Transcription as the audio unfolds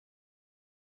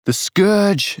The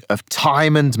scourge of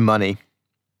time and money.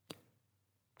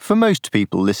 For most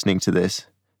people listening to this,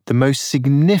 the most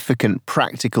significant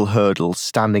practical hurdle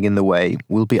standing in the way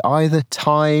will be either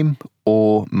time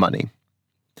or money.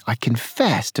 I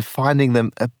confess to finding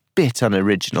them a bit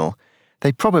unoriginal.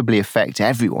 They probably affect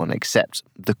everyone except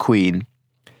the Queen.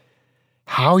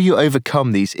 How you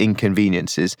overcome these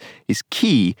inconveniences is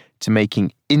key to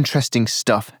making interesting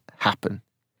stuff happen.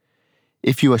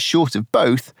 If you are short of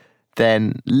both,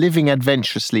 then living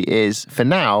adventurously is, for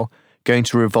now, going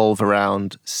to revolve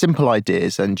around simple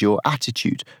ideas and your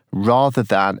attitude rather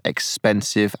than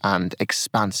expensive and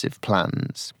expansive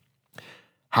plans.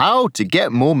 How to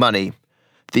get more money.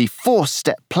 The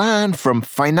 4-step plan from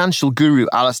financial guru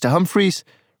Alistair Humphreys,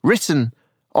 written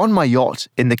on my yacht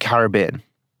in the Caribbean.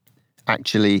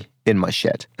 Actually, in my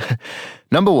shed.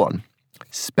 Number 1,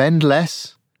 spend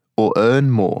less or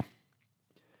earn more.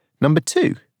 Number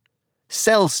 2,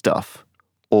 sell stuff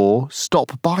or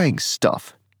stop buying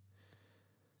stuff.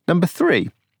 Number 3,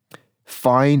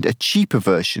 find a cheaper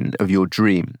version of your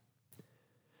dream.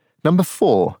 Number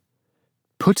 4,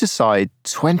 put aside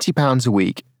 £20 a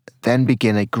week, then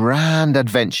begin a grand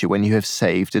adventure when you have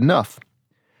saved enough.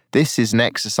 This is an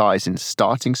exercise in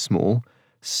starting small,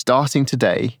 starting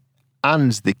today,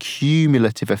 and the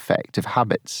cumulative effect of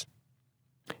habits.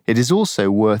 It is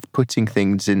also worth putting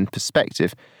things in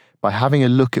perspective by having a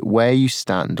look at where you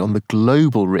stand on the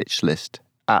Global Rich List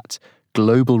at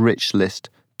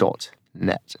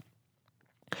globalrichlist.net.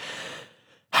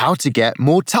 How to get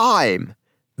more time.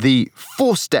 The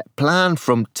 4-step plan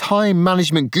from time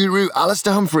management guru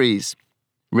Alistair Humphreys,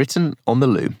 written on the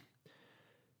loo.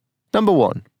 Number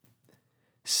 1,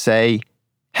 say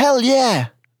hell yeah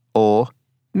or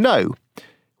no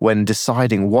when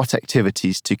deciding what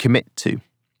activities to commit to.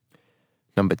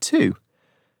 Number 2,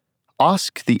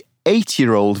 ask the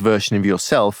 8-year-old version of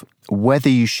yourself whether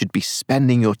you should be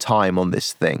spending your time on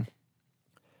this thing.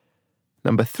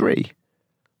 Number 3,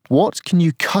 what can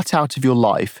you cut out of your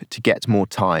life to get more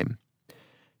time?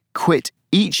 Quit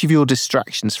each of your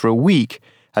distractions for a week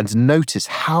and notice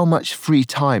how much free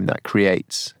time that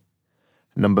creates.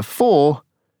 Number 4,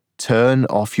 turn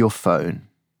off your phone.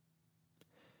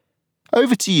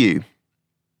 Over to you.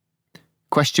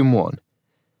 Question 1.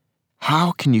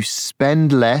 How can you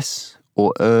spend less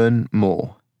or earn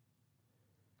more?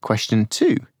 Question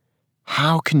 2.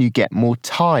 How can you get more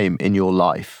time in your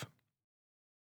life?